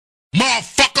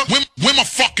where my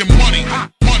fucking money?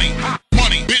 Money,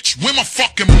 money, bitch, where my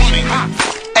fucking money?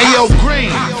 Ayo,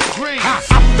 Green,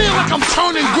 I feel like I'm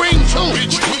turning green too.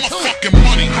 Bitch, where my fucking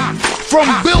money? From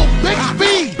Bill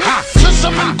Bixby to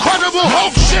some incredible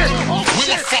Hulk shit. Where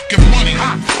my fucking money?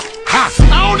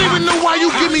 I don't even know why you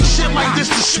give me shit like this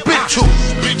to spit to.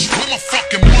 Bitch, where my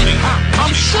fucking money?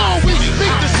 I'm sure we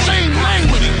speak the same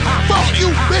language. Fuck you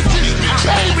bitches,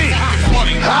 baby.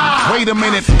 Wait a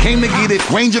minute, came to get it,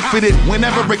 Ranger fitted.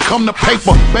 Whenever it come to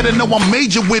paper, better know I'm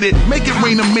major with it. Make it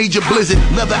rain a major blizzard,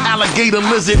 leather alligator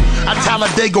lizard. I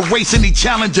Talladega race any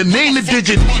challenger, name the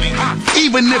digit.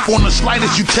 Even if on the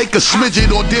slightest you take a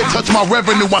smidget or dare touch my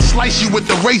revenue, I slice you with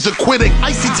the razor, quit it.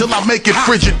 Icy till I make it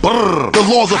frigid. Brrr. The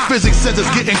laws of physics says it's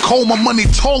getting cold, my money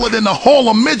taller than a hall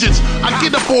of midgets. I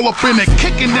get up all up in it,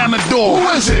 kicking down the door. Who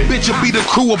is it? Bitch, will be the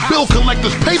crew of bill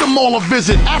collectors, pay them all a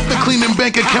visit. After cleaning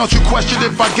bank accounts, you question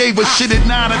if I gave a shit at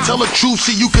 9 and tell the truth.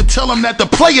 See, you could tell them that the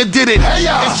player did it. Hey,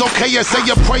 it's okay, I say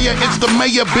a prayer, it's the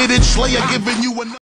mayor, bitch. Slayer giving you another.